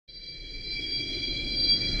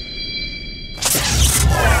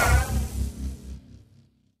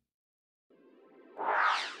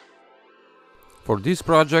For this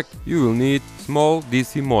project you will need small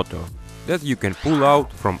DC motor that you can pull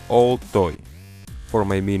out from old toy. For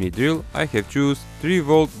my mini drill I have choose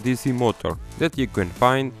 3V DC motor that you can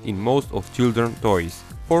find in most of children toys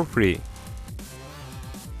for free.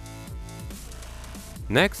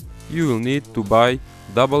 Next you will need to buy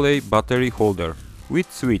AA battery holder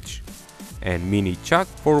with switch and mini chuck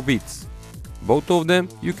for bits. Both of them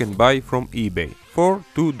you can buy from eBay for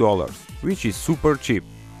 $2, which is super cheap.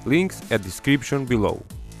 Links at description below.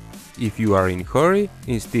 If you are in hurry,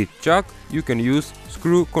 instead chuck you can use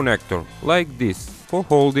screw connector like this for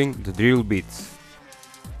holding the drill bits.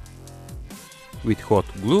 With hot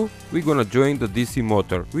glue we're gonna join the DC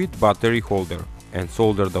motor with battery holder and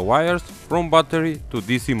solder the wires from battery to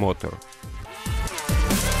DC motor.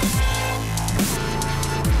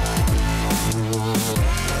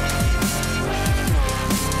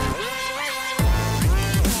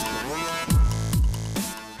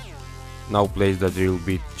 Now place the drill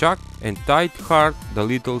bit chuck and tight hard the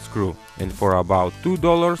little screw, and for about $2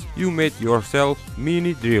 you made yourself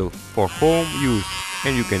mini drill for home use,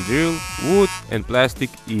 and you can drill wood and plastic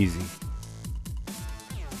easy.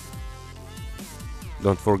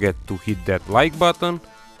 Don't forget to hit that like button,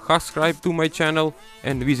 subscribe to my channel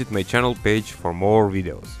and visit my channel page for more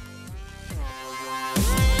videos.